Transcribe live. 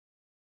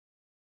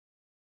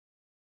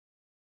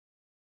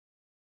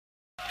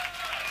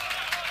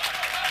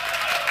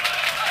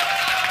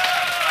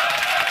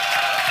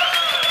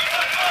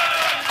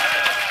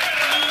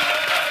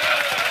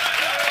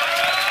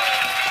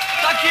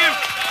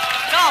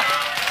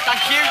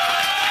Thank you.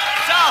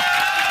 Stop.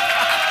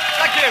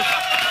 Thank you.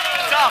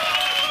 Stop.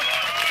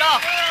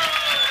 Stop.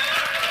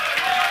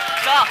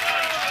 Stop.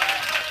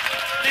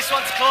 This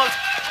one's called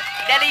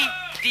Nellie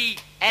the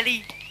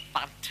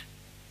Elephant.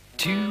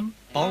 To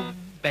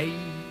Bombay,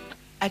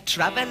 a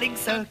travelling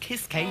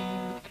circus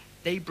came.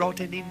 They brought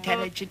an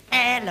intelligent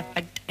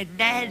elephant, and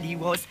Nellie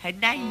was her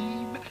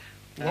name.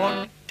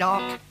 One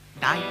dark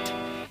night,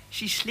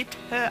 she slipped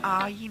her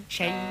iron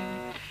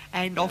chain,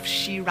 and off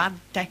she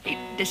ran to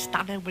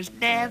Hindustan and was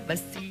never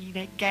seen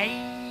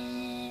again.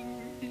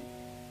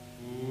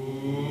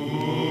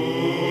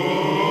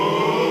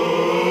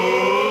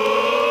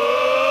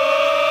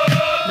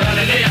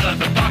 Nellie the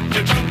elephant packed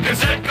her trunk and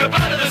said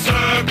goodbye to the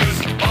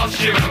circus. Off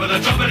she went with a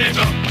drummity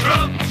drum,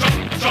 drum,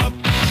 drum,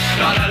 drum.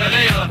 Now Nellie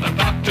the elephant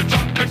packed her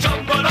trunk and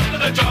tumbled up to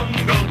the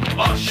jungle.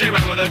 Off she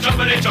went with a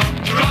drummity drum,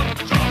 drum,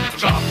 drum,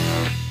 drum.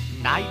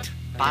 Night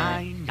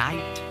by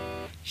night,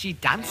 she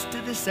danced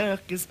to the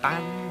circus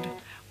band.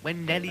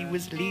 When Nellie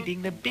was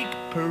leading the big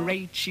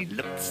parade, she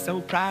looked so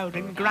proud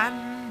and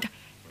grand.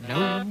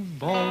 No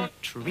more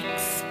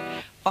tricks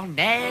for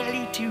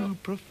Nellie to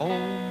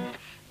perform.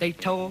 They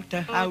taught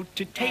her how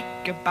to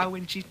take a bow,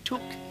 and she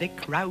took the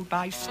crowd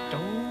by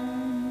storm.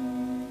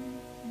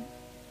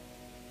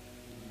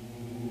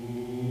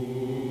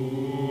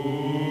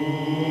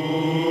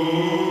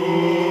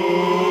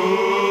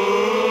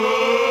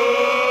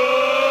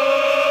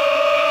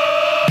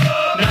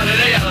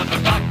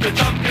 The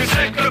jump and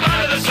say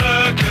goodbye to the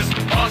circus.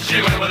 Off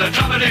she went with a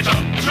drummity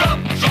drum,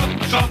 drum, drum,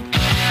 drum.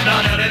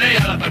 Now Nellie the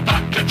elephant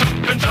packed a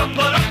trunk and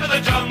tumbled up to the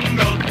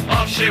jungle.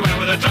 Off she went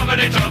with a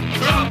drummity drum,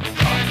 drum,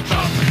 drum,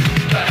 drum.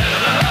 The head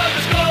of the herd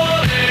was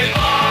calling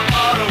far,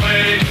 far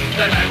away.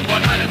 They met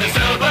one night in the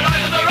silver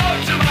light of the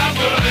road to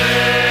Ramble.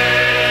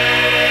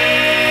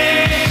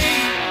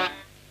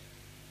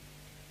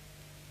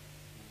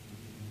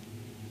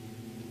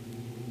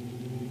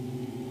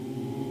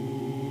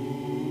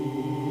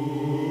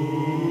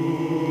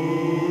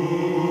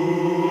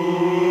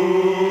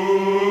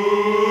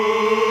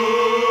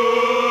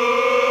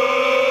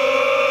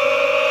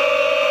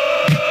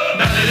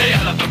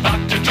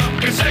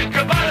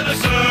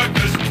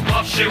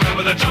 She went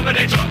with a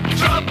drummity drum,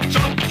 drum,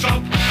 drum,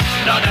 drum.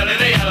 Now Nellie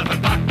the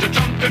elephant packed a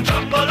trunk and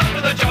tumbled up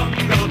to the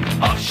jungle.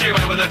 Off she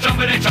went with a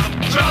drummity drum,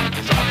 drum,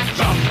 drum,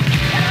 drum.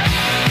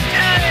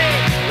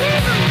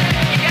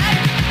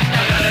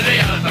 Now Nellie the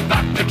elephant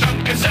packed a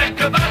trunk and said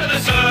goodbye to the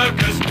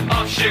circus.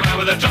 Off she went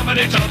with a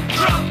drummity drum,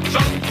 drum,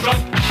 drum,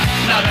 drum.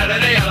 Now Nellie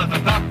the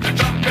elephant packed a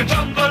trunk and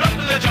tumbled up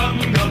to the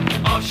jungle.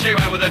 Off she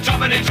went with a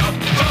drummity drum,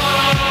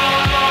 drum.